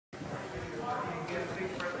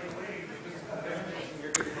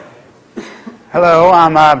Hello,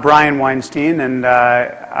 I'm Brian Weinstein, and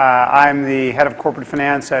I'm the head of corporate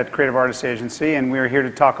finance at Creative Artists Agency, and we're here to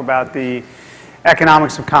talk about the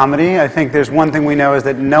economics of comedy. I think there's one thing we know is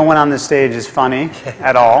that no one on this stage is funny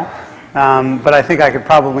at all, but I think I could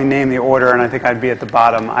probably name the order, and I think I'd be at the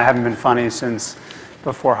bottom. I haven't been funny since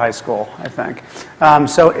before high school, I think.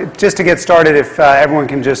 So just to get started, if everyone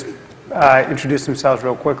can just introduce themselves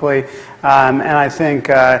real quickly, and I think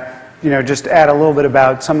just add a little bit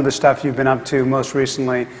about some of the stuff you've been up to most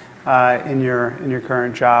recently in your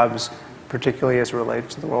current jobs, particularly as it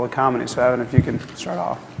relates to the world of comedy. So Evan, if you can start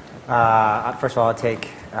off. First of all, I'll take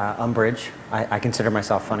umbrage. I consider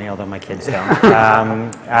myself funny, although my kids don't.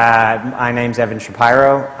 My name's Evan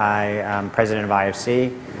Shapiro. I am president of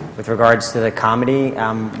IFC. With regards to the comedy,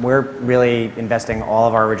 we're really investing all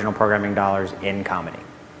of our original programming dollars in comedy.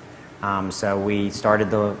 So we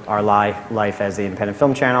started our life as the Independent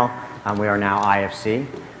Film Channel. We are now IFC.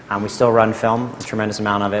 We still run film, a tremendous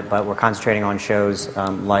amount of it, but we're concentrating on shows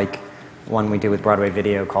like one we do with Broadway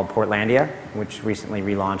Video called Portlandia, which recently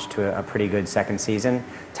relaunched to a pretty good second season.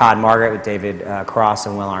 Todd Margaret with David Cross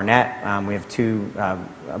and Will Arnett. We have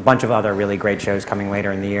a bunch of other really great shows coming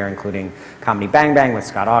later in the year, including Comedy Bang Bang with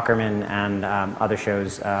Scott Aukerman and other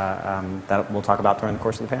shows that we'll talk about during the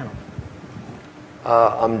course of the panel.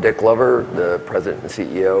 I'm Dick Glover, the president and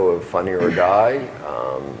CEO of Funny or Die,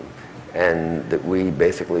 and that we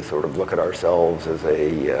basically sort of look at ourselves as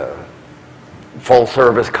a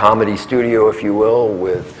full-service comedy studio, if you will,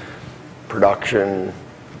 with production,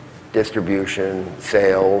 distribution,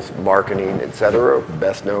 sales, marketing, etc.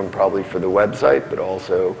 Best known probably for the website, but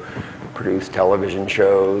also produced television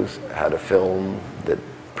shows, had a film that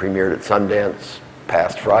premiered at Sundance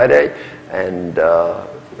past Friday, and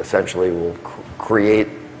essentially will create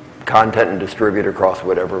content and distribute across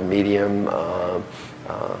whatever medium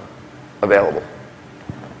available.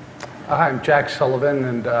 Hi, I'm Jack Sullivan,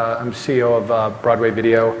 and I'm CEO of Broadway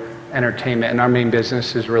Video Entertainment, and our main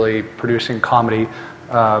business is really producing comedy.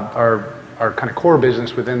 Our kind of core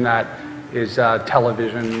business within that is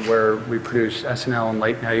television, where we produce SNL and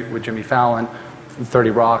Late Night with Jimmy Fallon,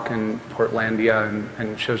 30 Rock and Portlandia,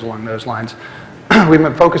 and shows along those lines. We've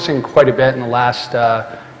been focusing quite a bit in the last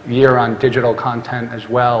year on digital content as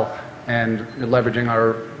well, and leveraging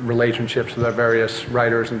our relationships with our various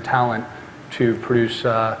writers and talent to produce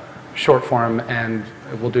short form, and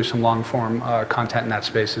we'll do some long form content in that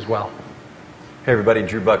space as well. Hey everybody,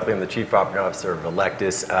 Drew Buckley. I'm the Chief Operating Officer of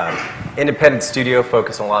Electus. Independent studio,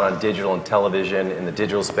 focused a lot on digital and television. In the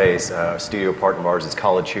digital space, a studio partner of ours is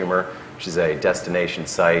College Humor, which is a destination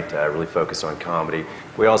site really focused on comedy.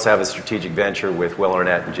 We also have a strategic venture with Will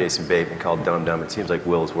Arnett and Jason Bateman called Dum Dum. It seems like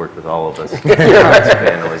Will's worked with all of us. He's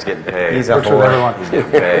getting paid. He's a whore. He's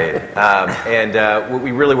getting paid.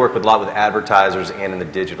 We really work with a lot with advertisers and in the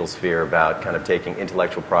digital sphere about kind of taking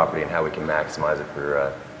intellectual property and how we can maximize it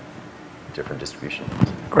for different distribution.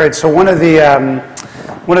 Great. So one of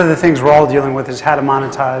the things we're all dealing with is how to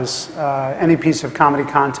monetize any piece of comedy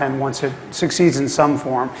content once it succeeds in some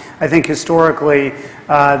form. I think historically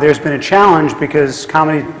there's been a challenge because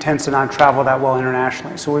comedy tends to not travel that well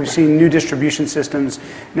internationally. So we've seen new distribution systems,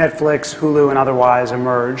 Netflix, Hulu, and otherwise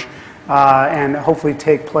emerge and hopefully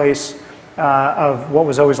take place of what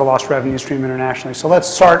was always a lost revenue stream internationally. So let's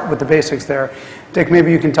start with the basics there. Dick,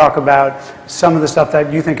 maybe you can talk about some of the stuff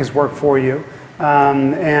that you think has worked for you,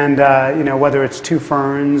 and whether it's Two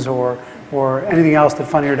Ferns or anything else that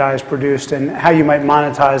Funny or Die has produced, and how you might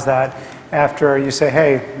monetize that after you say,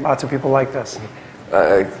 hey, lots of people like this.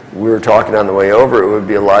 We were talking on the way over, it would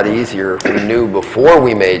be a lot easier if we knew before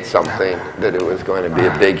we made something that it was going to be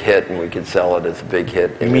a big hit and we could sell it as a big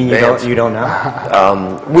hit in advance. You don't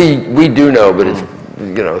know? We do know, but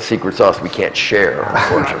it's secret sauce we can't share,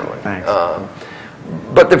 unfortunately. Thanks.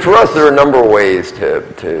 But for us, there are a number of ways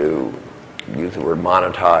to use the word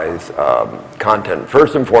monetize content.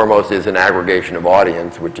 First and foremost is an aggregation of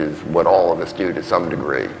audience, which is what all of us do to some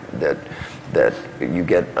degree, that you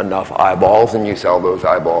get enough eyeballs and you sell those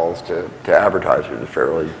eyeballs to advertisers, a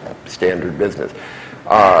fairly standard business.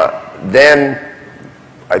 Then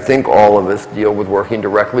I think all of us deal with working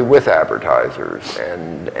directly with advertisers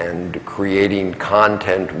and creating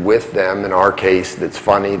content with them, in our case, that's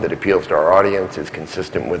funny, that appeals to our audience, is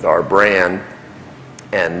consistent with our brand,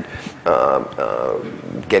 and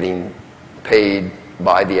getting paid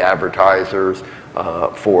by the advertisers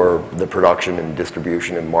for the production and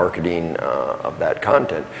distribution and marketing of that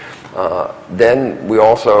content. Then we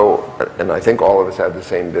also, and I think all of us have the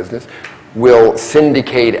same business, will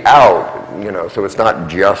syndicate out, so it's not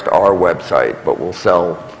just our website, but we'll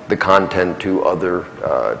sell the content to other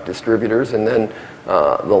distributors. And then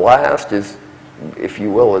the last is if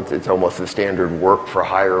you will, it's almost a standard work for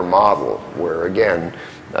hire model, where again,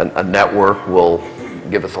 a network will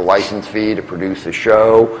give us a license fee to produce a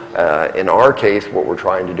show. In our case, what we're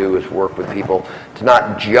trying to do is work with people to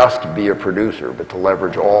not just be a producer, but to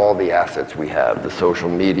leverage all the assets we have, the social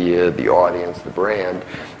media, the audience, the brand,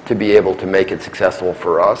 to be able to make it successful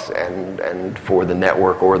for us and for the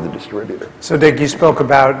network or the distributor. So Dick, you spoke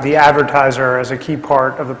about the advertiser as a key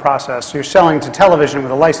part of the process. So you're selling to television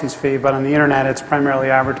with a license fee, but on the internet it's primarily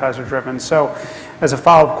advertiser driven. So as a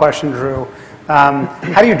follow-up question, Drew,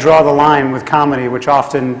 how do you draw the line with comedy, which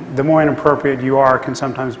often, the more inappropriate you are, can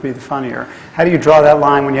sometimes be the funnier? How do you draw that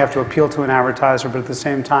line when you have to appeal to an advertiser, but at the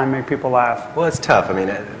same time make people laugh? Well, it's tough. I mean,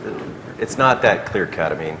 it's not that clear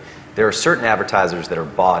cut. I mean, there are certain advertisers that are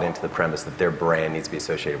bought into the premise that their brand needs to be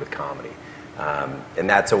associated with comedy. And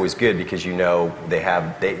that's always good because you know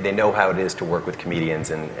they know how it is to work with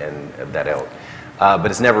comedians and of that ilk.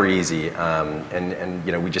 But it's never easy. And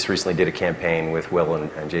you know, we just recently did a campaign with Will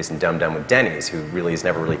and Jason Dum Dum with Denny's, who really has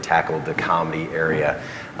never really tackled the comedy area.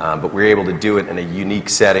 But we're able to do it in a unique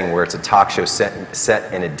setting where it's a talk show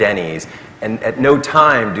set in a Denny's. And at no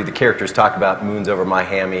time do the characters talk about moons over my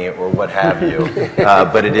hammy or what have you.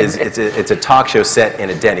 But it's a talk show set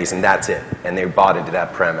in a Denny's, and that's it. And they bought into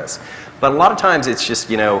that premise. But a lot of times it's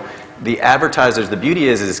just, you know, the advertisers, the beauty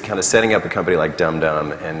is kind of setting up a company like Dum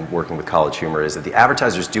Dum and working with College Humor is that the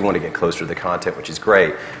advertisers do want to get closer to the content, which is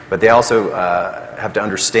great, but they also have to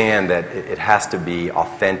understand that it has to be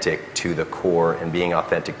authentic to the core, and being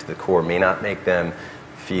authentic to the core may not make them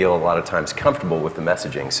feel a lot of times comfortable with the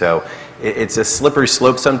messaging. So it's a slippery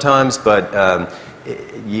slope sometimes, but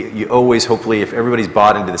you always, hopefully, if everybody's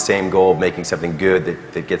bought into the same goal of making something good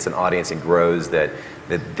that gets an audience and grows, that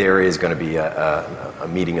there is going to be a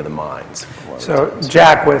meeting of the minds. So,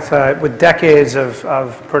 Jack, with decades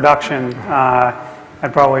of production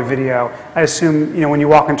at Broadway Video, I assume, you know, when you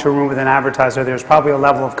walk into a room with an advertiser, there's probably a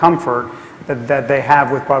level of comfort that they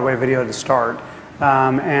have with Broadway Video to start.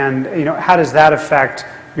 And you know, how does that affect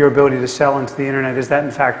your ability to sell into the internet? Is that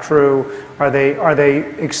in fact true? Are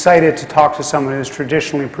they excited to talk to someone who's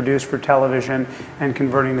traditionally produced for television and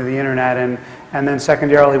converting to the internet? And then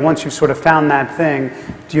secondarily, once you've sort of found that thing,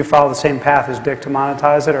 do you follow the same path as Dick to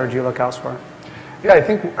monetize it, or do you look elsewhere? Yeah,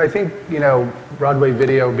 I think you know, Broadway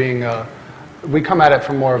Video being we come at it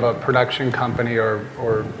from more of a production company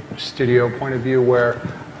or studio point of view, where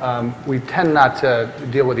we tend not to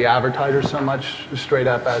deal with the advertisers so much straight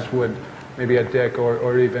up as would maybe a Dick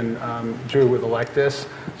or even Drew with Electus.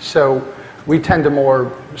 So we tend to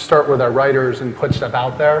more start with our writers and put stuff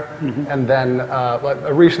out there. And then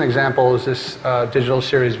a recent example is this digital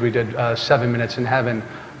series we did, 7 Minutes in Heaven,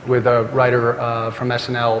 with a writer from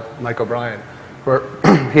SNL, Mike O'Brien, where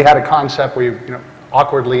he had a concept where you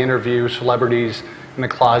awkwardly interview celebrities in the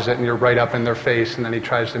closet and you're right up in their face, and then he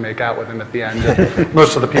tries to make out with them at the end. And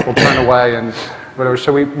most of the people turn away and whatever.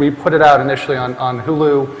 So we put it out initially on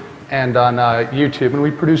Hulu and on YouTube, and we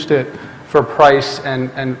produced it for a price,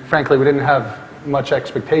 and frankly we didn't have much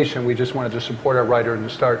expectation. We just wanted to support our writer and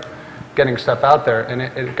to start getting stuff out there, and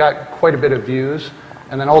it got quite a bit of views,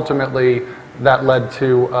 and then ultimately that led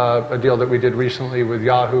to a deal that we did recently with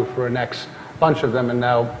Yahoo for a next bunch of them, and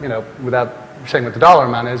now, you know, without saying what the dollar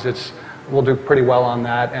amount is, we'll do pretty well on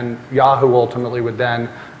that, and Yahoo ultimately would then,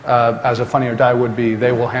 as a Funny or Die would be,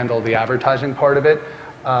 they will handle the advertising part of it.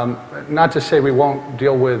 Not to say we won't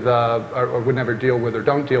deal with, or would never deal with, or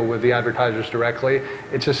don't deal with the advertisers directly.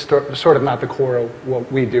 It's just sort of not the core of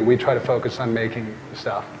what we do. We try to focus on making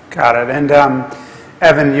stuff. Got it. And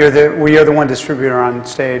Evan, you're the one distributor on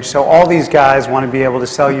stage. So all these guys want to be able to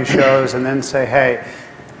sell you shows and then say, hey,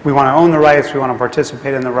 we want to own the rights, we want to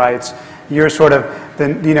participate in the rights. You're sort of the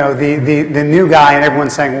new guy, and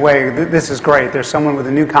everyone's saying, wait, this is great. There's someone with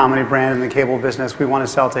a new comedy brand in the cable business. We want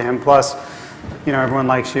to sell to him. Plus, you know, everyone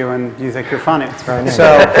likes you and you think you're funny.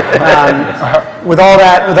 So with all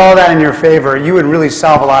that in your favor, you would really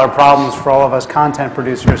solve a lot of problems for all of us content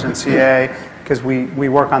producers in CA, because we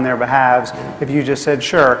work on their behalves. If you just said,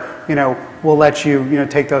 sure, you know, we'll let you, you know,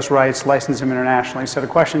 take those rights, license them internationally. So the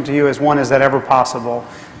question to you is, one, is that ever possible?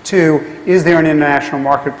 Two, is there an international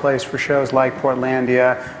marketplace for shows like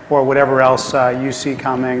Portlandia or whatever else you see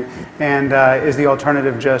coming? And is the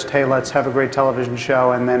alternative just, hey, let's have a great television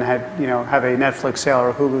show and then have a Netflix sale or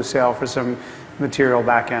a Hulu sale for some material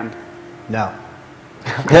back end? No.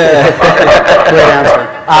 Great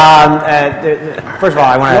answer. First of all,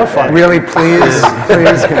 I want to... Really, please,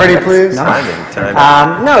 pretty please.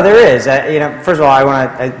 Timing. No, there is. First of all, I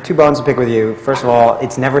want to... two bones to pick with you. First of all,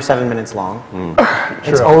 it's never 7 minutes long.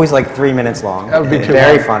 It's always like 3 minutes long. That would be too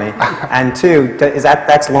Very long. funny. And two,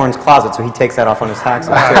 that's Lauren's closet, so he takes that off on his taxes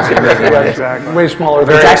too. So you're making Yeah, it- exactly. Way smaller.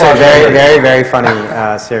 It's actually a very, very, very funny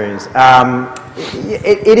series.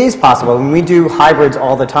 It is possible, and we do hybrids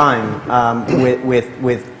all the time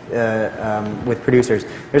with producers.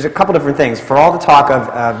 There's a couple different things. For all the talk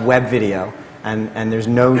of web video, and there's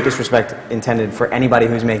no disrespect intended for anybody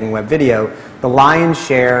who's making web video, the lion's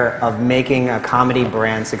share of making a comedy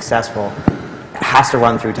brand successful has to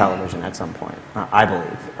run through television at some point, I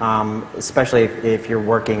believe. Especially if you're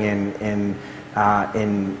working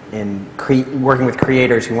working with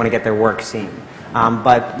creators who want to get their work seen.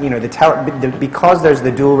 But because there's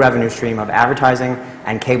the dual revenue stream of advertising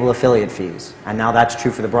and cable affiliate fees, and now that's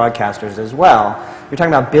true for the broadcasters as well, you're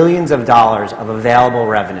talking about billions of dollars of available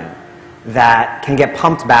revenue that can get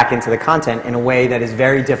pumped back into the content in a way that is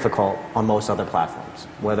very difficult on most other platforms,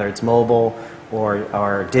 whether it's mobile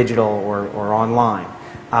or digital or online.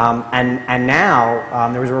 And now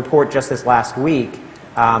there was a report just this last week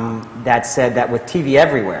that said that with TV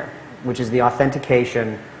Everywhere, which is the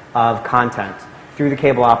authentication of content through the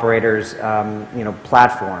cable operators'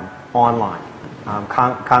 platform online.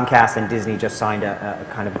 Comcast and Disney just signed a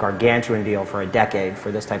kind of gargantuan deal for a decade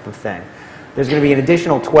for this type of thing. There's going to be an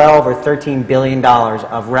additional $12 or $13 billion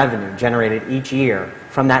of revenue generated each year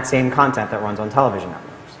from that same content that runs on television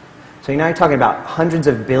networks. So now you're talking about hundreds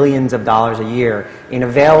of billions of dollars a year in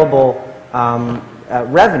available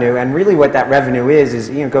revenue, and really what that revenue is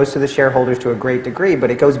goes to the shareholders to a great degree,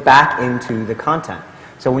 but it goes back into the content.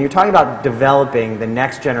 So when you're talking about developing the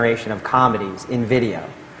next generation of comedies in video,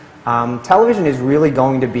 television is really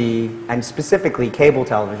going to be, and specifically cable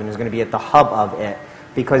television is going to be at the hub of it,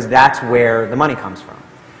 because that's where the money comes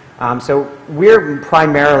from. So we're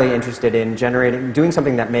primarily interested in doing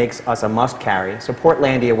something that makes us a must-carry. So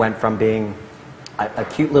Portlandia went from being a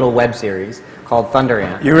cute little web series called Thunder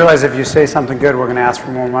Ant. You realize if you say something good, we're going to ask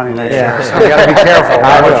for more money next year. So you got to be careful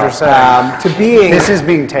about what you're saying. This is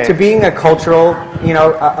being taped. To being a cultural,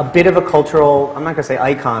 a bit of a cultural, I'm not going to say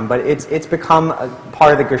icon, but it's become a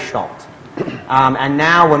part of the gestalt. And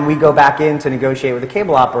now when we go back in to negotiate with a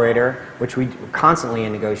cable operator, which we're constantly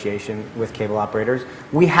in negotiation with cable operators,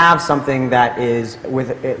 we have something that is,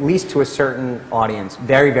 with at least to a certain audience,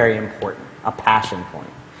 very, very important, a passion point.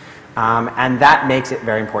 And that makes it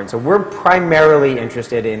very important. So we're primarily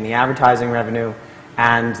interested in the advertising revenue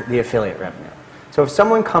and the affiliate revenue. So if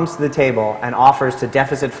someone comes to the table and offers to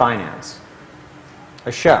deficit finance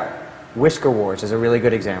a show, Whisker Wars is a really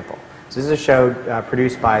good example. So this is a show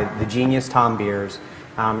produced by the genius Tom Beers.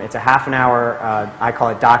 It's a half an hour, I call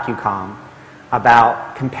it docu-com,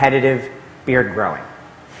 about competitive beard growing.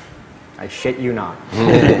 I shit you not.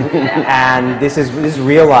 And this is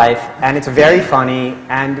real life, and it's very funny,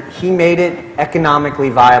 and he made it economically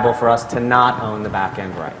viable for us to not own the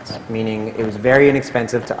back-end rights, meaning it was very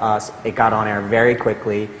inexpensive to us, it got on air very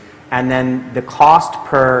quickly, and then the cost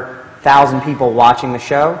per 1,000 people watching the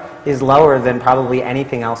show is lower than probably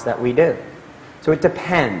anything else that we do. So it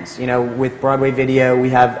depends. With Broadway Video,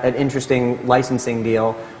 we have an interesting licensing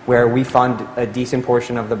deal where we fund a decent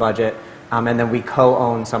portion of the budget, and then we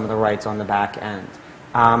co-own some of the rights on the back end.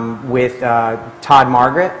 With Todd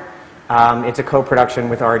Margaret, it's a co-production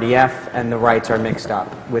with RDF, and the rights are mixed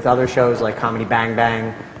up. With other shows like Comedy Bang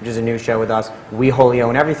Bang, which is a new show with us, we wholly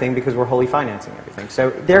own everything because we're wholly financing everything. So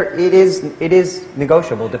it is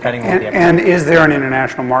negotiable depending on the episode. And is there an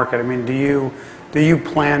international market? I mean, do you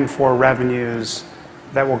plan for revenues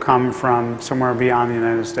that will come from somewhere beyond the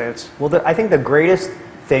United States? Well, I think the greatest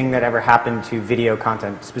thing that ever happened to video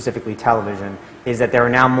content, specifically television, is that there are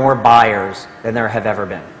now more buyers than there have ever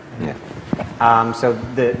been. Yeah. So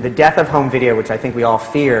the death of home video, which I think we all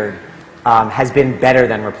feared, has been better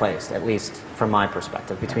than replaced, at least from my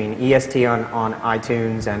perspective. Between EST on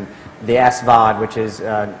iTunes and the SVOD, which is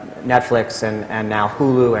Netflix and now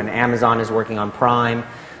Hulu, and Amazon is working on Prime.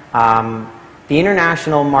 The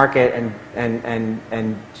international market,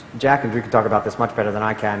 and Jack and Drew can talk about this much better than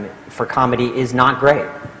I can, for comedy is not great.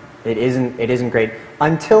 It isn't great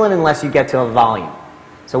until and unless you get to a volume.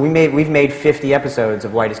 So we've made 50 episodes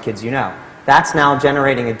of Whitest Kids You Know. That's now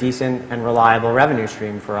generating a decent and reliable revenue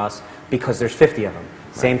stream for us because there's 50 of them.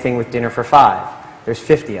 Right. Same thing with Dinner for Five. There's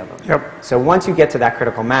 50 of them. Yep. So once you get to that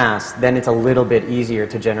critical mass, then it's a little bit easier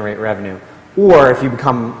to generate revenue. Or if you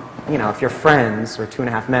become, if you're Friends or Two and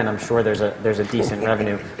a Half Men, I'm sure there's a decent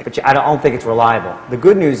revenue. But I don't think it's reliable. The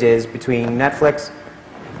good news is between Netflix,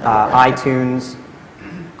 iTunes,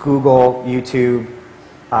 Google, YouTube,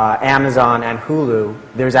 Amazon and Hulu,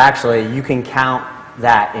 there's actually, you can count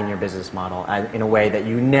that in your business model in a way that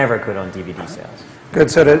you never could on DVD sales. Good.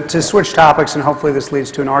 So to switch topics, and hopefully this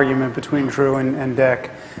leads to an argument between Drew and Dick,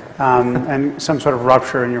 and some sort of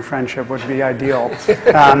rupture in your friendship would be ideal.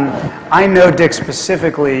 I know, Dick,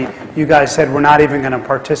 specifically, you guys said we're not even going to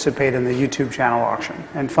participate in the YouTube channel auction.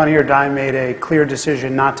 And Funny or Die made a clear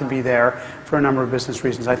decision not to be there for a number of business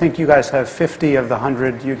reasons. I think you guys have 50 of the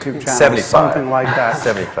 100 YouTube channels. 75. Something like that.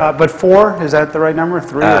 75. But 4, is that the right number?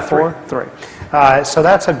 3 or 4? 3. So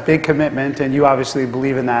that's a big commitment, and you obviously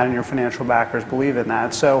believe in that, and your financial backers believe in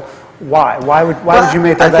that. So why? Why would you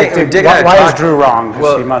make that? Why is Drew wrong?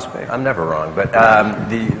 Because he must be. I'm never wrong, but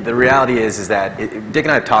the reality is that Dick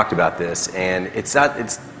and I have talked about this, and it's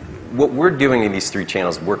what we're doing in these 3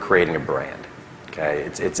 channels. We're creating a brand. Okay,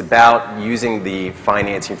 it's about using the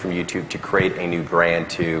financing from YouTube to create a new brand,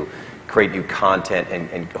 to create new content,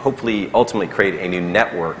 and hopefully ultimately create a new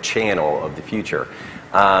network channel of the future.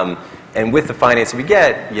 And with the financing we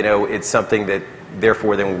get, it's something that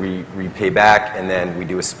therefore then we repay back, and then we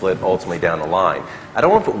do a split ultimately down the line. I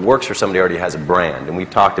don't know if it works for somebody who already has a brand, and we've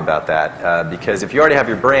talked about that, because if you already have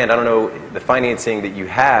your brand, I don't know, the financing that you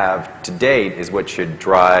have to date is what should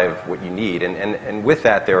drive what you need. And with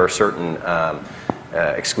that, there are certain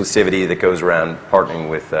exclusivity that goes around partnering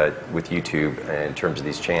with YouTube in terms of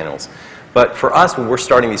these channels. But for us, when we're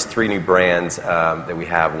starting these 3 new brands that we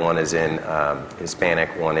have, one is in Hispanic,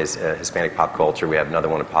 one is Hispanic pop culture, we have another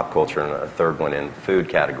one in pop culture, and a third one in food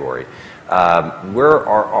category.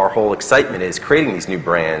 Our whole excitement is creating these new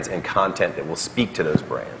brands and content that will speak to those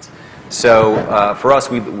brands. So for us,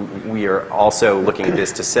 we are also looking at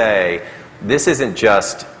this to say, this isn't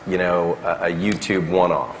just a YouTube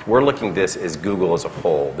one-off. We're looking at this as Google as a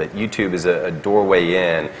whole, that YouTube is a doorway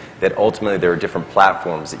in, that ultimately there are different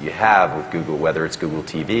platforms that you have with Google, whether it's Google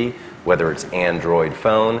TV, whether it's Android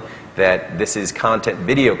phone, that this is content,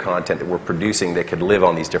 video content that we're producing that could live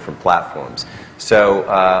on these different platforms. So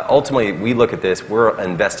ultimately, we look at this, we're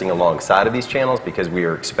investing alongside of these channels because we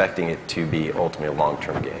are expecting it to be ultimately a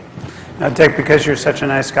long-term game. Now, Dick, because you're such a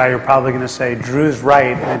nice guy, you're probably going to say, Drew's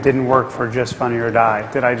right, and it didn't work for just Funny or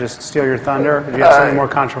Die. Did I just steal your thunder? Or do you have something more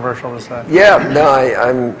controversial to say? Yeah, no,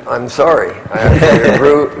 I'm sorry. I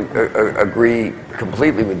agree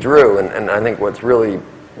completely with Drew, and I think what's really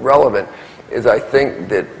relevant is I think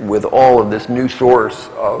that with all of this new source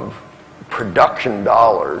of production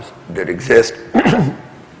dollars that exist,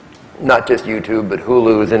 not just YouTube, but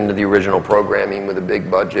Hulu is into the original programming with a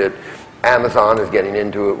big budget. Amazon is getting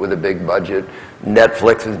into it with a big budget.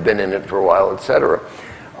 Netflix has been in it for a while, et cetera.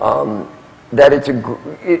 That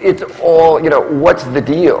it's all, what's the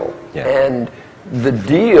deal? Yeah. And the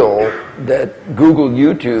deal that Google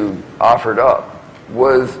YouTube offered up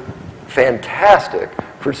was fantastic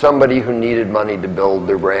for somebody who needed money to build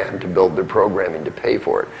their brand, to build their programming, to pay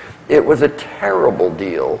for it. It was a terrible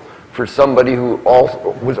deal for somebody who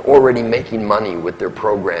also was already making money with their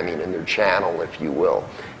programming and their channel, if you will.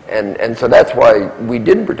 And so that's why we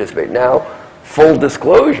didn't participate. Now, full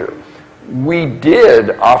disclosure, we did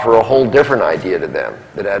offer a whole different idea to them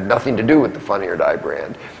that had nothing to do with the Funny or Die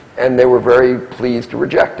brand. And they were very pleased to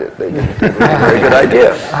reject it. They didn't think it was a very good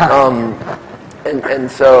idea.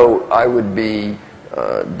 And so I would be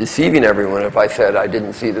deceiving everyone if I said I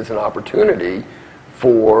didn't see this an opportunity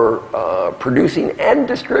for producing and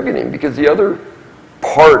distributing, because the other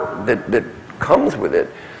part that comes with it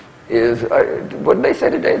is, what did they say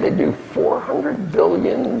today? They do 400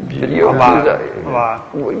 billion video views. A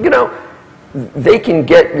lot. They can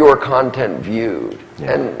get your content viewed,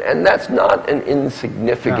 and that's not an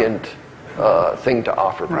insignificant thing to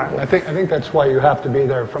offer people. Right. I think that's why you have to be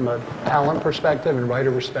there from a talent perspective and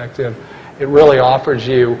writer perspective. It really offers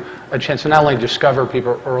you a chance to not only discover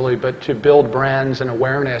people early, but to build brands and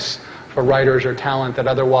awareness for writers or talent that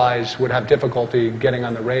otherwise would have difficulty getting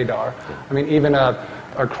on the radar. I mean, even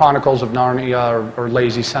our Chronicles of Narnia or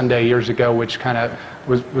Lazy Sunday years ago, which kind of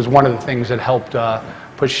was one of the things that helped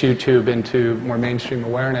push YouTube into more mainstream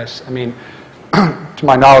awareness. I mean, to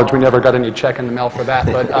my knowledge, we never got any check in the mail for that,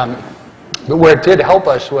 but where it did help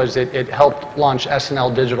us was it helped launch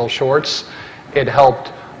SNL Digital Shorts. It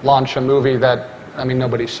helped launch a movie that, I mean,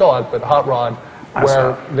 nobody saw it, but Hot Rod,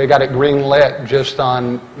 where they got it green-lit just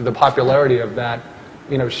on the popularity of that,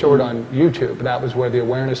 short on YouTube. That was where the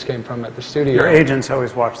awareness came from at the studio. Your agents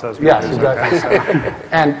always watch those movies. Yes, exactly.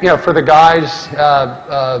 And for the guys,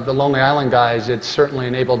 the Lonely Island guys, it's certainly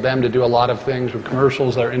enabled them to do a lot of things with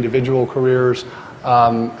commercials, their individual careers,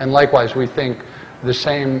 and likewise, we think the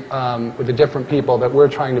same with the different people that we're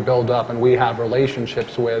trying to build up and we have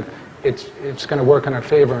relationships with. It's going to work in our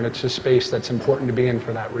favor, and it's a space that's important to be in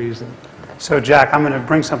for that reason. So Jack, I'm going to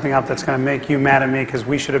bring something up that's going to make you mad at me because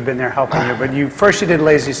we should have been there helping you. But first you did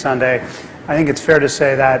Lazy Sunday. I think it's fair to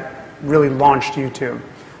say that really launched YouTube.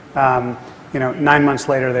 9 months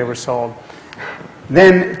later they were sold.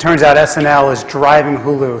 Then it turns out SNL is driving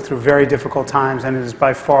Hulu through very difficult times, and it is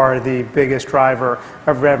by far the biggest driver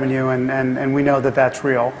of revenue, and we know that that's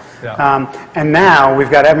real. Yeah. And now we've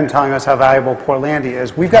got Evan telling us how valuable Portlandia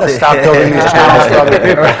is. We've got to stop building these channels for other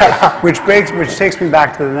people, which takes me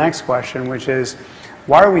back to the next question, which is,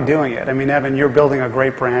 why are we doing it? I mean, Evan, you're building a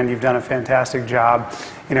great brand. You've done a fantastic job.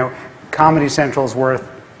 Comedy Central is worth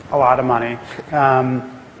a lot of money.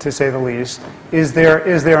 To say the least. Is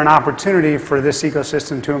there an opportunity for this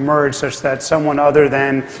ecosystem to emerge such that someone other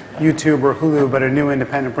than YouTube or Hulu, but a new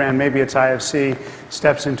independent brand, maybe it's IFC,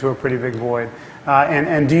 steps into a pretty big void?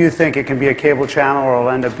 And do you think it can be a cable channel, or will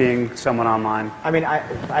end up being someone online? I mean,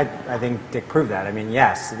 I think Dick proved that. I mean,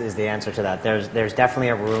 yes is the answer to that. There's definitely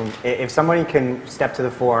a room. If somebody can step to the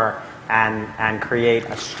fore and create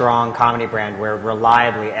a strong comedy brand where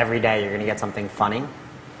reliably every day you're going to get something funny,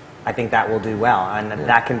 I think that will do well, and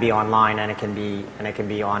that can be online and it can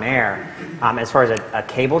be on air. As far as a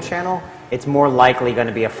cable channel, it's more likely going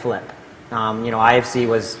to be a flip. IFC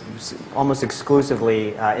was almost exclusively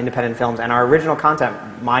independent films, and our original content,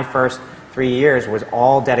 my first 3 years, was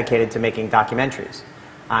all dedicated to making documentaries.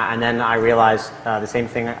 And then I realized the same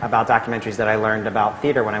thing about documentaries that I learned about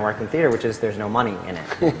theater when I worked in theater, which is there's no money in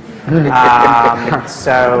it.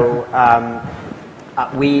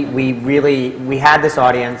 We had this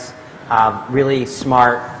audience, really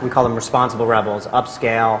smart, we call them responsible rebels,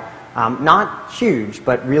 upscale, not huge,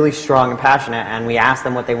 but really strong and passionate, and we asked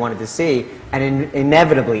them what they wanted to see, and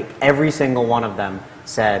inevitably, every single one of them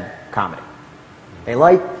said comedy. They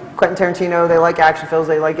like Quentin Tarantino, they like action films,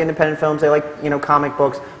 they like independent films, they like comic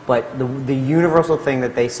books, but the universal thing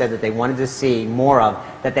that they said that they wanted to see more of,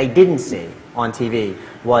 that they didn't see on TV,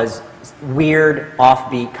 was weird,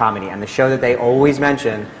 offbeat comedy, and the show that they always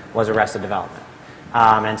mentioned was Arrested Development.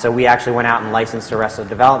 And so we actually went out and licensed Arrested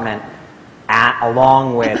Development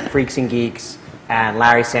along with Freaks and Geeks and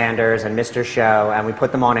Larry Sanders and Mr. Show, and we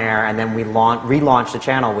put them on air, and then we relaunched the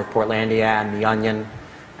channel with Portlandia and The Onion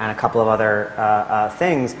and a couple of other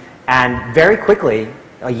things. And very quickly,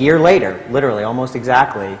 a year later, literally, almost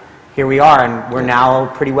exactly, here we are, and we're now a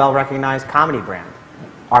pretty well-recognized comedy brand.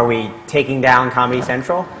 Are we taking down Comedy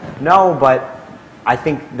Central? No, but I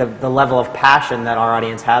think the level of passion that our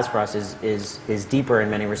audience has for us is deeper in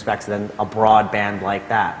many respects than a broad band like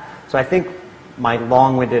that. So I think my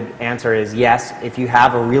long-winded answer is yes, if you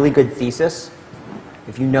have a really good thesis,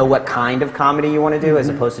 if you know what kind of comedy you want to do as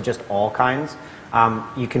opposed to just all kinds,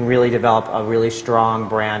 you can really develop a really strong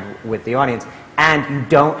brand with the audience. And you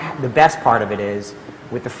don't, the best part of it is,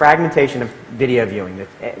 with the fragmentation of video viewing,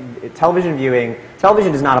 television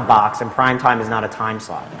is not a box, and prime time is not a time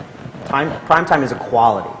slot. Prime time is a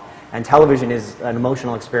quality, and television is an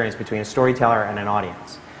emotional experience between a storyteller and an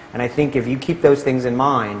audience. And I think if you keep those things in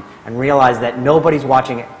mind and realize that nobody's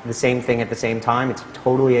watching the same thing at the same time, it's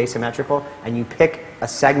totally asymmetrical, and you pick a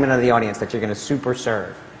segment of the audience that you're going to super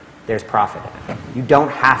serve, there's profit in it. You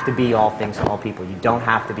don't have to be all things to all people. You don't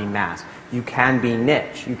have to be mass. You can be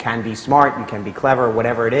niche. You can be smart. You can be clever,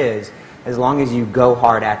 whatever it is, as long as you go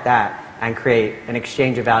hard at that and create an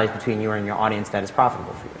exchange of values between you and your audience that is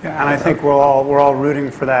profitable for you. Yeah, and I think we're all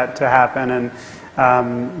rooting for that to happen, and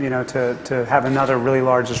to have another really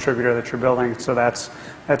large distributor that you're building. So that's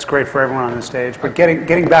great for everyone on the stage. But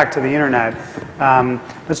getting back to the internet,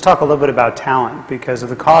 let's talk a little bit about talent, because of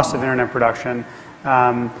the cost of internet production.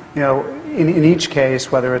 In each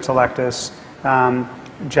case, whether it's Electus,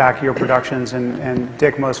 Jack, your productions, and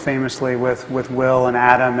Dick most famously with Will and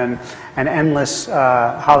Adam and endless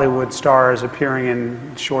Hollywood stars appearing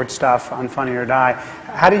in short stuff on Funny or Die.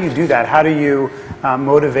 How do you do that? How do you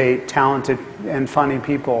motivate talented and funny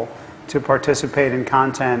people to participate in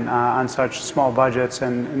content on such small budgets,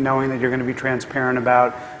 and knowing that you're going to be transparent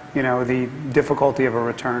about the difficulty of a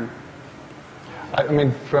return? I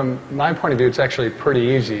mean, from my point of view, it's actually pretty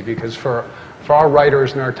easy, because for our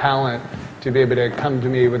writers and our talent to be able to come to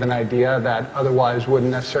me with an idea that otherwise wouldn't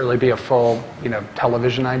necessarily be a full,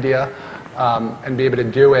 television idea, and be able to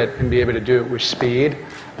do it and be able to do it with speed,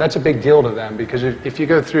 that's a big deal to them. Because if you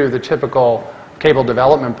go through the typical cable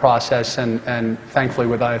development process, and thankfully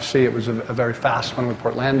with IFC it was a very fast one with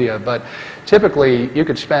Portlandia, but typically you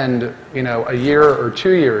could spend a year or 2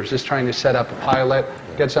 years just trying to set up a pilot,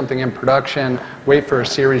 get something in production, wait for a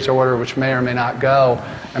series order which may or may not go,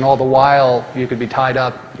 and all the while you could be tied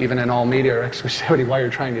up even in all media or exclusivity while you're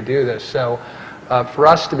trying to do this. So for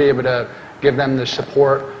us to be able to give them the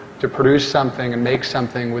support to produce something and make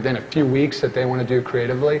something within a few weeks that they want to do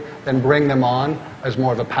creatively, then bring them on as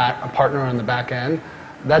more of a partner on the back end.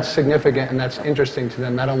 That's significant and that's interesting to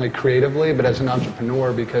them, not only creatively, but as an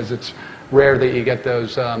entrepreneur, because it's rare that you get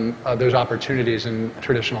those opportunities in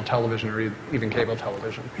traditional television or even cable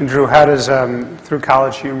television. And Drew, how does, through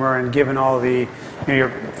College Humor and given all the, your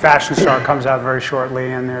Fashion Star comes out very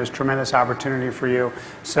shortly and there's tremendous opportunity for you.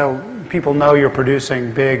 So people know you're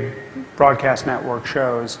producing big broadcast network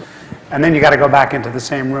shows. And then you got to go back into the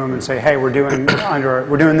same room and say, hey, we're doing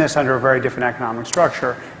this under a very different economic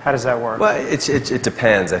structure. How does that work? Well, it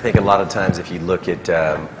depends. I think a lot of times if you look at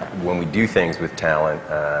when we do things with talent,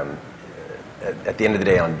 at the end of the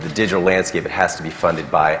day, on the digital landscape, it has to be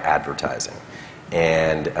funded by advertising.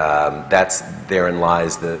 And therein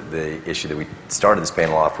lies the issue that we started this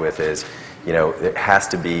panel off with is, it has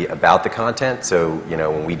to be about the content. So,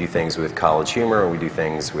 when we do things with College Humor, or we do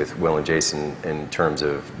things with Will and Jason in terms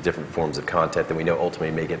of different forms of content that we know ultimately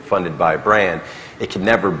may get funded by a brand, it can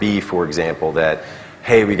never be, for example, that,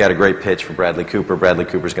 hey, we got a great pitch for Bradley Cooper. Bradley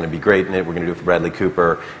Cooper's going to be great in it. We're going to do it for Bradley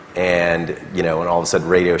Cooper. And, and all of a sudden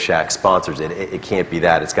Radio Shack sponsors it. It can't be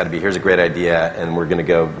that. It's got to be, here's a great idea, and we're going to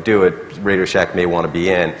go do it. Radio Shack may want to be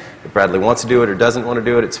in. If Bradley wants to do it or doesn't want to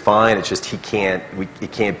do it, it's fine. It's just it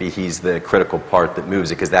can't be he's the critical part that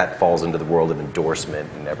moves it, because that falls into the world of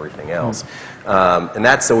endorsement and everything else. And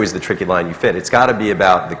that's always the tricky line you fit. It's got to be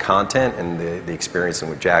about the content and the experience.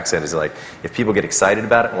 And what Jack said is, like, if people get excited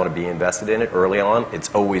about it and want to be invested in it early on,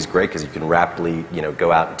 it's always great because you can rapidly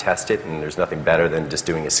go out and test it, and there's nothing better than just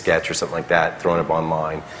doing a sketch or something like that, throwing it up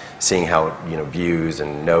online, seeing how it views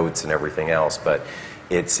and notes and everything else. But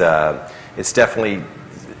it's definitely,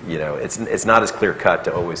 it's not as clear cut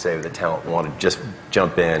to always say the talent want to just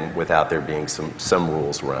jump in without there being some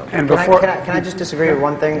rules around it. And can I just disagree with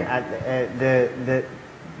one thing?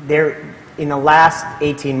 In the last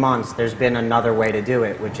 18 months, there's been another way to do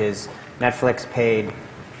it, which is Netflix paid,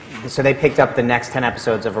 so they picked up the next 10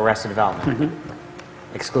 episodes of Arrested Development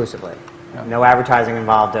exclusively. Yeah. No advertising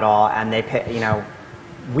involved at all, and they pay,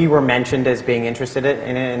 we were mentioned as being interested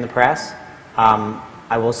in it in the press.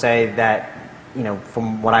 I will say that,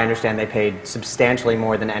 from what I understand, they paid substantially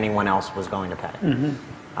more than anyone else was going to pay.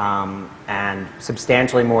 And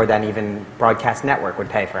substantially more than even Broadcast Network would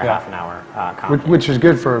pay for a half an hour content. Which is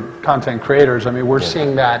good for content creators. I mean, we're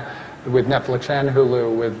seeing that with Netflix and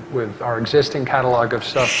Hulu, with our existing catalog of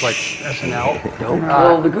stuff like SNL. Don't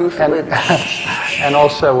kill the goose. And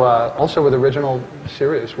also with original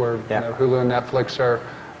series where Hulu and Netflix are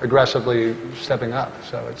aggressively stepping up.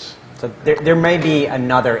 So there may be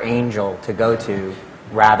another angel to go to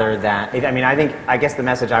rather than, I guess the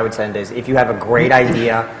message I would send is, if you have a great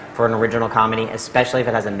idea for an original comedy, especially if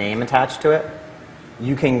it has a name attached to it,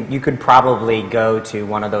 you could probably go to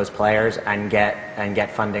one of those players and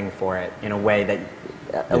get funding for it in a way that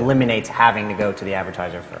eliminates having to go to the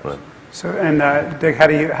advertiser first. Right. So, and Dick,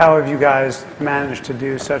 how have you guys managed to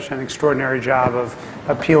do such an extraordinary job of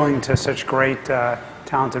appealing to such great,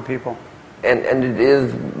 talented people? And it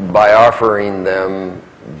is by offering them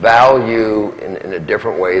value in a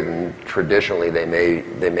different way than traditionally they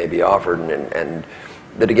may be offered, and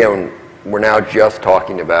that again, we're now just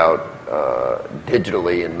talking about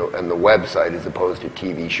digitally and the website as opposed to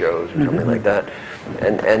TV shows or something like that.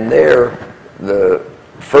 And there, the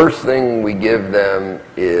first thing we give them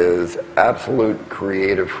is absolute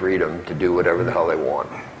creative freedom to do whatever the hell they want.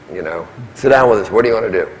 Sit down with us. What do you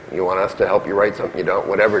want to do? You want us to help you write something? You don't?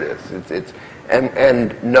 Whatever it is.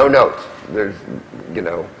 And no notes. There's,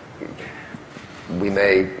 we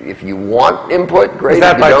may, if you want input, great. Is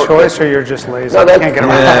that by choice or you're just lazy? No, can't get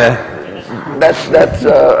around. That's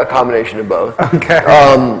a combination of both. Okay.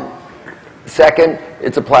 Second,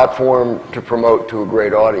 it's a platform to promote to a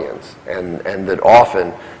great audience, and that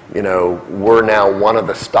often, we're now one of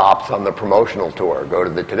the stops on the promotional tour. Go to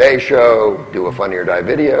the Today Show, do a Funny or Die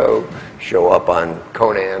video, show up on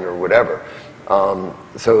Conan or whatever.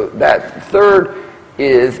 So that third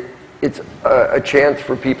is, it's a chance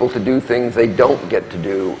for people to do things they don't get to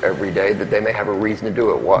do every day, that they may have a reason to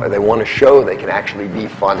do it. They want to show they can actually be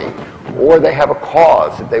funny, or they have a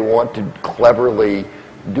cause that they want to cleverly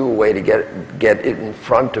do a way to get it in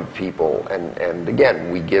front of people. And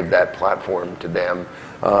again, we give that platform to them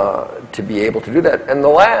to be able to do that. And the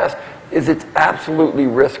last is, it's absolutely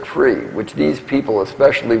risk-free, which these people,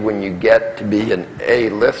 especially when you get to be an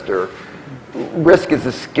A-lister, risk is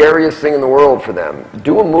the scariest thing in the world for them.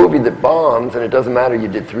 Do a movie that bombs, and it doesn't matter you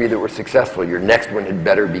did 3 that were successful. Your next one had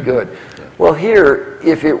better be good. Well, here,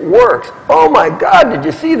 if it works, oh my God, did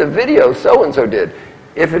you see the video so-and-so did?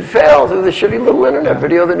 If it fails, it's a shitty little internet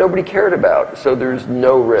video that nobody cared about. So there's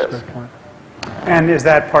no risk. And is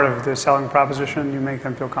that part of the selling proposition? You make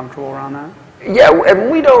them feel comfortable around that? Yeah,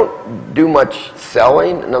 and we don't do much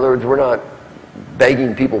selling. In other words, we're not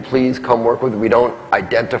begging people, please come work with us. We don't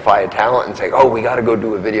identify a talent and say, oh, we got to go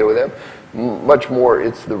do a video with them. Much more,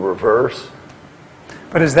 it's the reverse.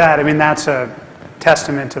 But is that, I mean, that's a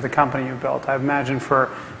testament to the company you built. I imagine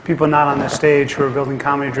for people not on this stage who are building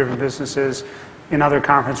comedy-driven businesses in other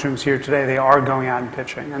conference rooms here today, they are going out and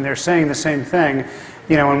pitching. And they're saying the same thing,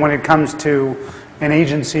 you know, and when it comes to an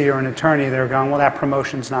agency or an attorney, they're going, well, that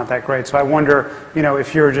promotion's not that great. So I wonder, you know,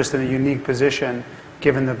 if you're just in a unique position,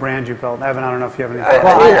 given the brand you built. Evan, I don't know if you have any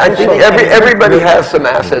thoughts. I think everybody has some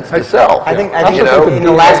assets to sell. I think in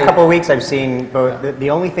the last couple of weeks I've seen both. The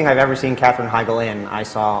only thing I've ever seen Katherine Heigl in, I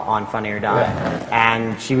saw on Funny or Die,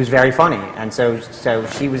 and she was very funny, and so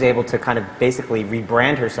she was able to kind of basically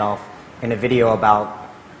rebrand herself in a video about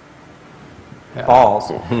balls.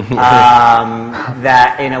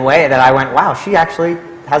 That in a way that I went, wow, she actually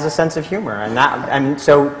has a sense of humor, and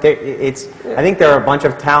so it's. I think there are a bunch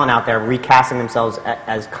of talent out there recasting themselves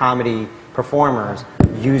as comedy performers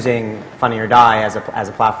using Funny or Die as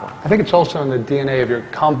a platform. I think it's also in the DNA of your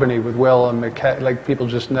company with Will and like people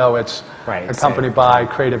just know it's accompanied by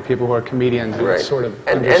creative people who are comedians. And it's sort of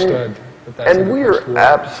understood. And we're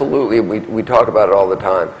absolutely, we talk about it all the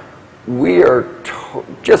time. We are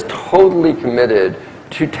just totally committed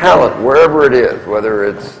to talent wherever it is, whether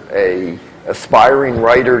it's a aspiring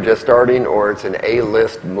writer just starting or it's an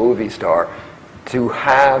A-list movie star, to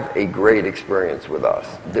have a great experience with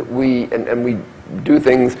us. That we do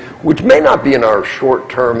things which may not be in our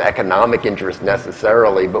short-term economic interest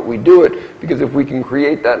necessarily, but we do it because if we can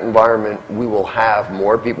create that environment, we will have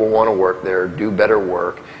more people want to work there, do better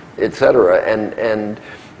work, etc. And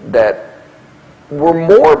that we're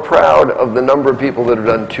more proud of the number of people that have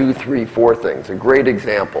done 2, 3, 4 things. A great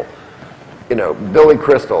example, you know, Billy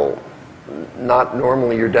Crystal, not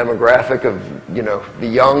normally your demographic of, you know, the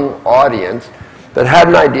young audience, that had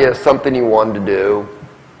an idea, something he wanted to do.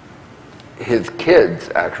 His kids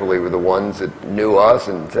actually were the ones that knew us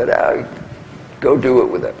and said, go do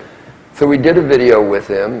it with him. So we did a video with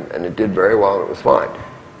him, and it did very well, and it was fine.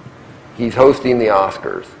 He's hosting the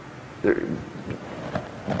Oscars.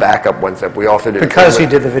 Back up one step. We also did because he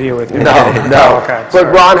did the video with you. No. Okay,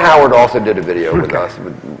 but Ron Howard also did a video with us,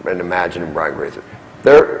 and Imagine and Brian Grazer.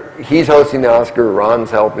 He's hosting the Oscar,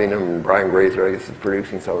 Ron's helping him, and Brian Grazer, I guess, is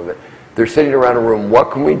producing some of it. They're sitting around a room,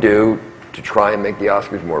 what can we do to try and make the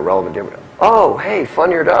Oscars more relevant to him? Oh, hey,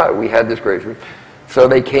 Funny or Die, we had this great. So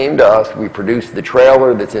they came to us, we produced the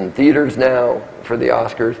trailer that's in theaters now for the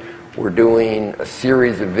Oscars. We're doing a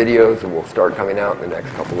series of videos that will start coming out in the next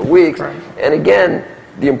couple of weeks. Right. And again,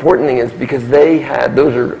 the important thing is because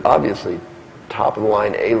those are obviously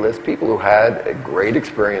top-of-the-line A-list people who had a great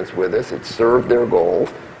experience with us. It served their goals,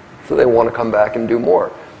 so they want to come back and do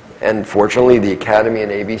more. And fortunately, the Academy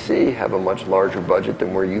and ABC have a much larger budget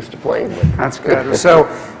than we're used to playing with. That's good. So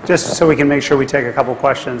just so we can make sure we take a couple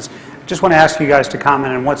questions, just want to ask you guys to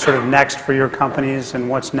comment on what's sort of next for your companies and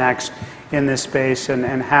what's next in this space and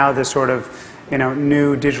how this sort of, you know,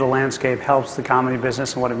 new digital landscape helps the comedy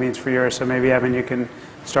business and what it means for yours. So maybe, Evan, you can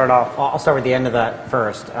start off. I'll start with the end of that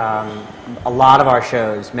first. A lot of our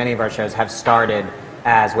shows, many of our shows, have started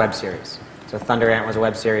as web series. So Thunder Ant was a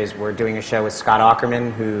web series. We're doing a show with Scott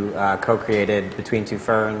Aukerman, who co-created Between Two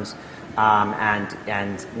Ferns,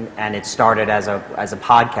 and it started as a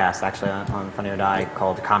podcast actually on Funny or Die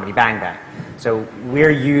called Comedy Bang Bang. So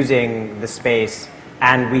we're using the space,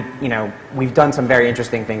 and we've done some very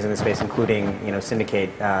interesting things in the space, including Syndicate,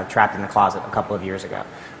 Trapped in the Closet a couple of years ago.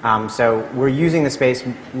 So we're using the space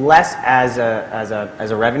less as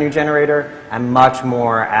a revenue generator and much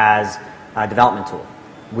more as a development tool.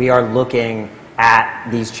 We are looking at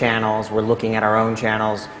these channels. We're looking at our own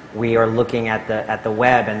channels. We are looking at the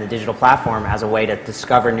web and the digital platform as a way to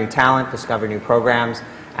discover new talent, discover new programs,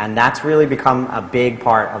 and that's really become a big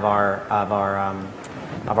part of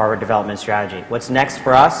our development strategy. What's next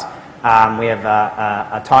for us? We have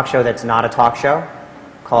a talk show that's not a talk show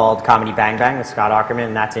called Comedy Bang Bang with Scott Aukerman,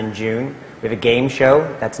 and that's in June. We have a game show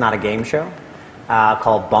that's not a game show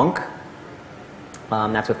called Bunk.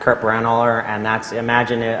 That's with Kurt Braunohler, and that's,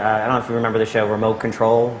 imagine, I don't know if you remember the show Remote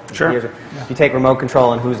Control. Sure. Yeah. You take Remote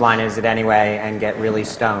Control and Whose Line Is It Anyway and get really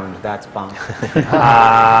stoned. That's Bunk.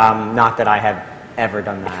 Not that I have ever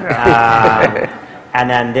done that. And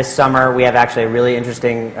then this summer we have actually a really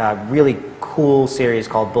interesting, really cool series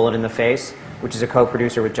called Bullet in the Face, which is a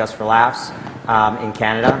co-producer with Just for Laughs in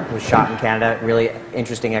Canada. It was shot in Canada. Really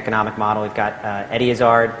interesting economic model. We've got Eddie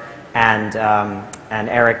Izzard and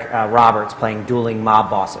Eric Roberts playing dueling mob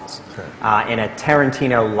bosses in a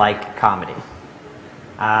Tarantino-like comedy.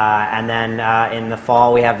 And then in the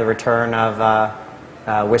fall, we have the return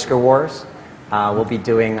of Whisker Wars. We'll be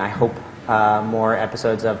doing, I hope, more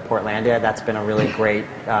episodes of Portlandia. That's been a really great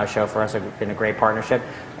show for us. It's been a great partnership.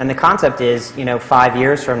 And the concept is, 5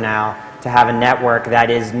 years from now, to have a network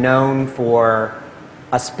that is known for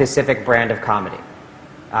a specific brand of comedy.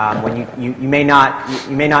 When you may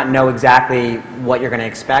not know exactly what you're going to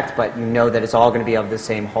expect, but you know that it's all going to be of the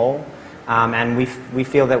same whole. And we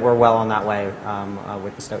feel that we're well on that way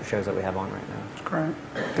with the shows that we have on right now. That's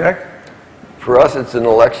great. Dick? For us, it's an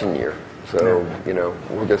election year. So,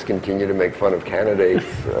 we'll just continue to make fun of candidates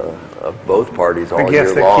of both parties all year long. The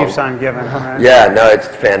gift that keeps on giving, right? Yeah, no, it's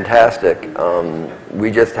fantastic. We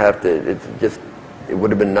just have to, it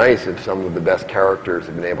would have been nice if some of the best characters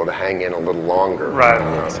had been able to hang in a little longer.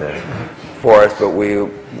 Right. For us, but we,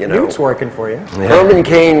 Luke's working for you. Herman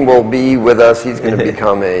Cain will be with us. He's going to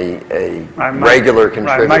become a regular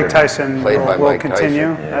contributor. Mike Tyson will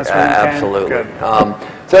continue. As absolutely.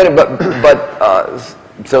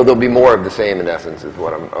 So there'll be more of the same, in essence, is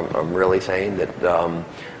what I'm really saying. That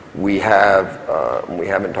we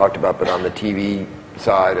haven't talked about, but on the TV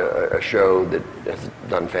side, a show that has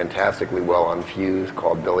done fantastically well on Fuse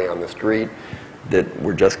called Billy on the Street, that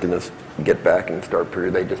we're just going to get back and start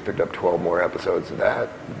producing. They just picked up 12 more episodes of that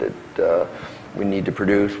we need to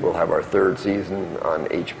produce. We'll have our third season on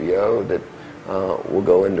HBO that will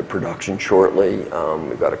go into production shortly.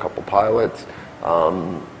 We've got a couple pilots.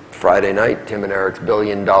 Friday night, Tim and Eric's $1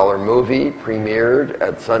 billion movie premiered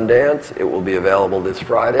at Sundance. It will be available this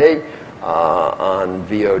Friday on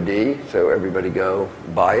VOD, so everybody go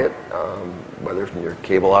buy it, whether from your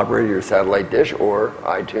cable operator, your satellite dish, or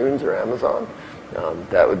iTunes or Amazon.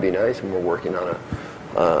 That would be nice, and we're working on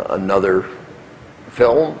another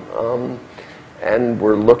film, and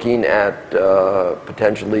we're looking at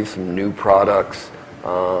potentially some new products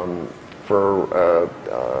for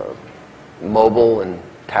mobile and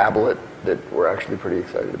tablet that we're actually pretty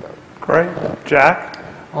excited about. Great. Jack?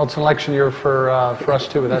 Well, it's an election year for us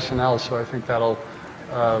too with SNL, so I think that'll.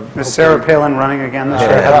 Is Sarah Palin running again this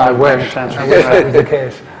year? I wish that was the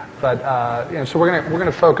case. But so we're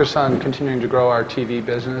gonna focus on continuing to grow our TV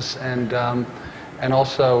business, and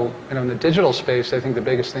also in the digital space. I think the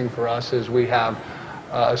biggest thing for us is we have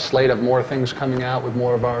a slate of more things coming out with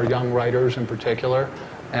more of our young writers in particular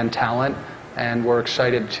and talent. And we're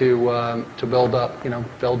excited to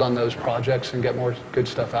build on those projects and get more good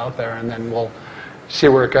stuff out there, and then we'll see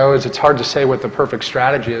where it goes. It's hard to say what the perfect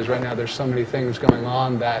strategy is right now. There's so many things going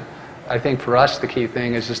on that I think for us the key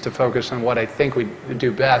thing is just to focus on what I think we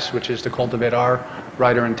do best, which is to cultivate our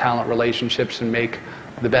writer and talent relationships and make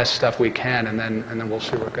the best stuff we can, and then we'll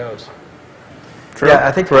see where it goes. True. Yeah,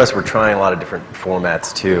 I think for us we're trying a lot of different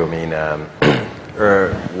formats too. I mean.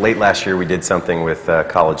 Late last year we did something with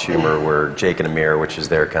College Humor where Jake and Amir, which is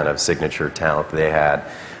their kind of signature talent that they had,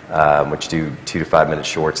 which do 2 to 5 minute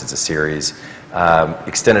shorts. It's a series.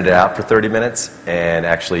 Extended it out for 30 minutes and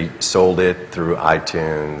actually sold it through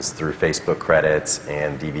iTunes, through Facebook credits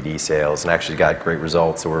and DVD sales, and actually got great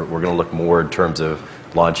results. So we're going to look more in terms of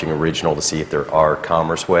launching original to see if there are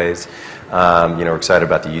commerce ways. We're excited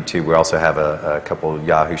about the YouTube. We also have a couple of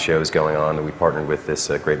Yahoo shows going on that we partnered with this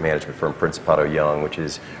great management firm, Principato Young, which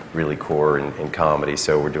is really core in comedy.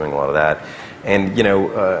 So we're doing a lot of that. And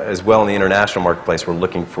as well in the international marketplace, we're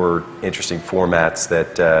looking for interesting formats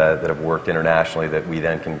that have worked internationally that we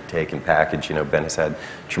then can take and package. Ben has had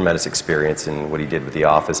tremendous experience in what he did with The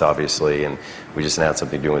Office, obviously, and we just announced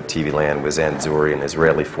something doing with TV Land with Zanzuri, an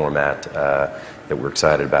Israeli format that we're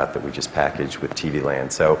excited about that we just packaged with TV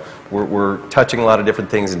Land. So we're touching a lot of different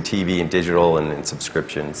things in TV and digital and in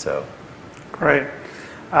subscription. So great.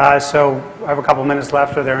 So I have a couple minutes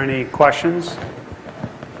left. Are there any questions?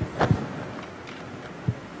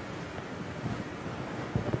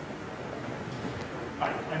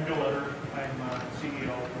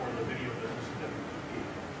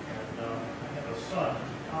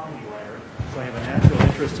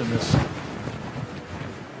 In this.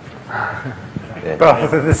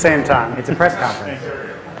 Both at the same time. It's a press conference.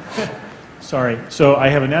 Sorry. So I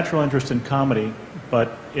have a natural interest in comedy,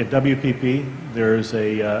 but at WPP there's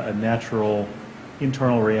a natural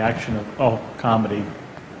internal reaction of, comedy,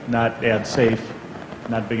 not ad safe,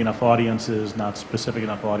 not big enough audiences, not specific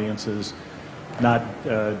enough audiences, not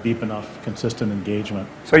deep enough, consistent engagement.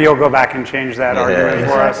 So you'll go back and change that argument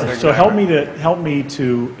for us? Exactly. So help me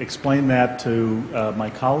to explain that to my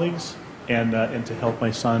colleagues and to help my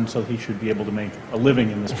son so he should be able to make a living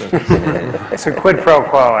in this business. It's a quid pro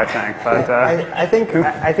quo, I think. But I think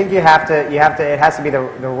you have to it has to be the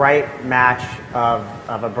right match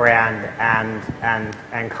of a brand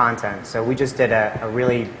and content. So we just did a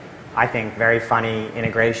really I think, very funny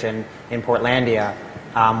integration in Portlandia,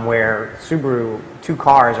 where Subaru, two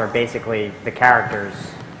cars are basically the characters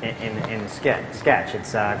in the sketch.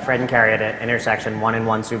 It's Fred and Carrie at an intersection, one in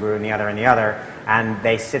one Subaru and the other, and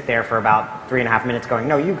they sit there for about 3.5 minutes going,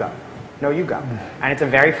 no, you go. No, you go. And it's a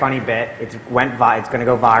very funny bit. It's going to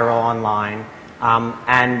go viral online.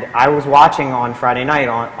 And I was watching on Friday night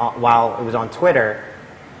while it was on Twitter.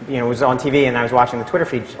 You know, it was on TV, and I was watching the Twitter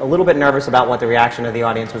feed, a little bit nervous about what the reaction of the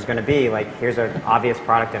audience was going to be. Like, here's an obvious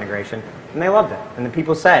product integration. And they loved it. And the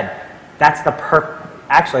people said, that's the perfect...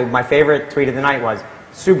 Actually, my favorite tweet of the night was,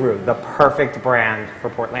 Subaru, the perfect brand for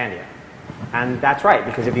Portlandia. And that's right,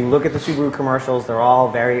 because if you look at the Subaru commercials, they're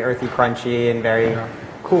all very earthy, crunchy, and very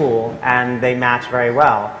cool, and they match very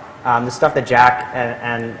well. The stuff that Jack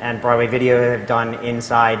and Broadway Video have done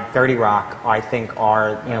inside 30 Rock, I think,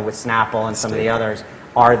 are, you know, with Snapple and some of the others,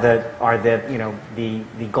 are the you know,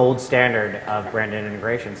 the gold standard of branded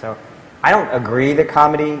integration. So I don't agree that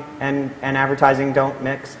comedy and advertising don't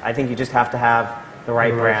mix. I think you just have to have the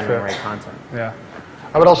right brand and the right content. Yeah.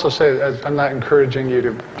 I would also say, I'm not encouraging you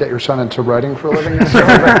to get your son into writing for a living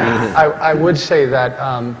necessarily, but I would say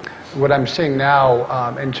that what I'm seeing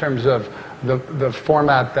now in terms of the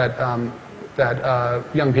format that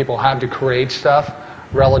young people have to create stuff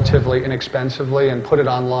relatively inexpensively and put it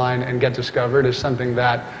online and get discovered is something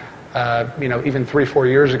that you know, even 3-4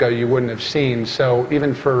 years ago you wouldn't have seen. So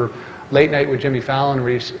even for Late Night with Jimmy Fallon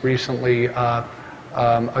recently,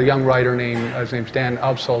 a young writer his name's Dan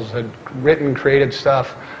Upsals, had written, created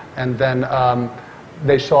stuff, and then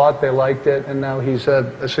they saw it, they liked it, and now he's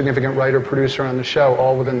a significant writer, producer on the show,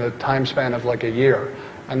 all within the time span of like a year.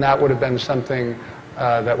 And that would have been something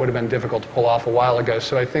that would have been difficult to pull off a while ago.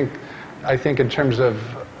 So I think in terms of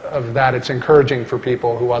that, it's encouraging for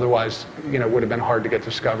people who otherwise, you know, would have been hard to get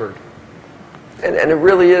discovered. And it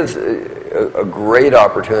really is a great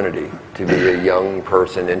opportunity to be a young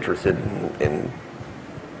person interested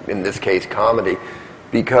in this case, comedy,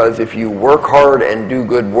 because if you work hard and do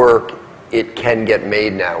good work, it can get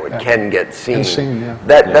made now. It can get seen.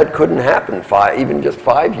 That couldn't happen even just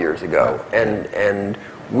 5 years ago, and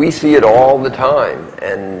we see it all the time.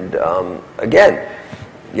 And again,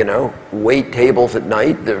 you know, wait tables at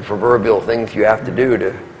night, the proverbial things you have to do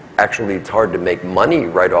to. Actually, it's hard to make money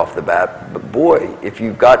right off the bat, but boy, if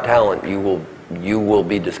you've got talent, you will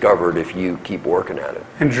be discovered if you keep working at it.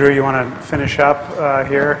 And Drew, you want to finish up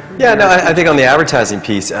here? Yeah, no, I think on the advertising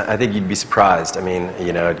piece, I think you'd be surprised. I mean,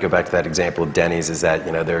 you know, I'd go back to that example of Denny's, is that,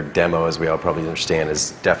 you know, their demo, as we all probably understand,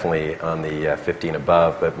 is definitely on the 50 and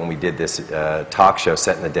above, but when we did this talk show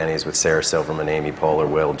set in the Denny's with Sarah Silverman, Amy Poehler,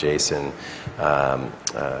 Will, Jason,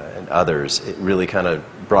 and others, it really kind of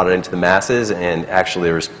brought it into the masses, and actually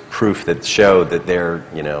there was proof that showed that they're,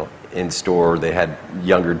 you know, in store, they had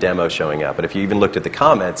younger demos showing up. But if you even looked at the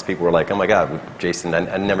comments, people were like, oh my God, Jason,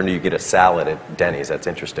 I never knew you get a salad at Denny's. That's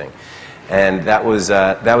interesting. And that was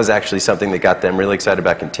actually something that got them really excited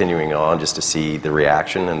about continuing on, just to see the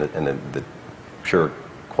reaction and the pure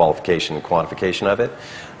qualification and quantification of it.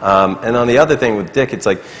 And on the other thing with Dick, it's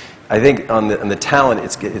like, I think on the talent,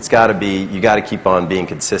 it's got to be, you got to keep on being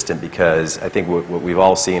consistent, because I think what we've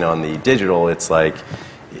all seen on the digital, it's like,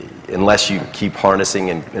 unless you keep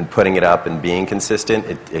harnessing and putting it up and being consistent,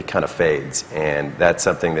 it kind of fades. And that's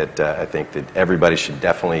something that I think that everybody should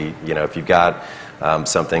definitely, you know, if you've got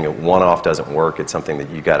something, a one-off doesn't work, it's something that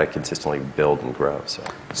you've got to consistently build and grow. So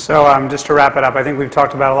just to wrap it up, I think we've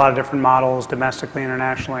talked about a lot of different models domestically,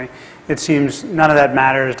 internationally. It seems none of that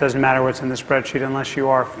matters. It doesn't matter what's in the spreadsheet unless you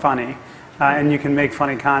are funny. And you can make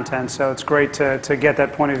funny content. So it's great to get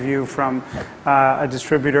that point of view from a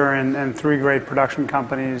distributor and 3 great production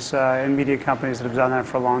companies and media companies that have done that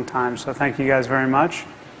for a long time. So thank you guys very much.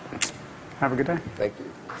 Have a good day. Thank you.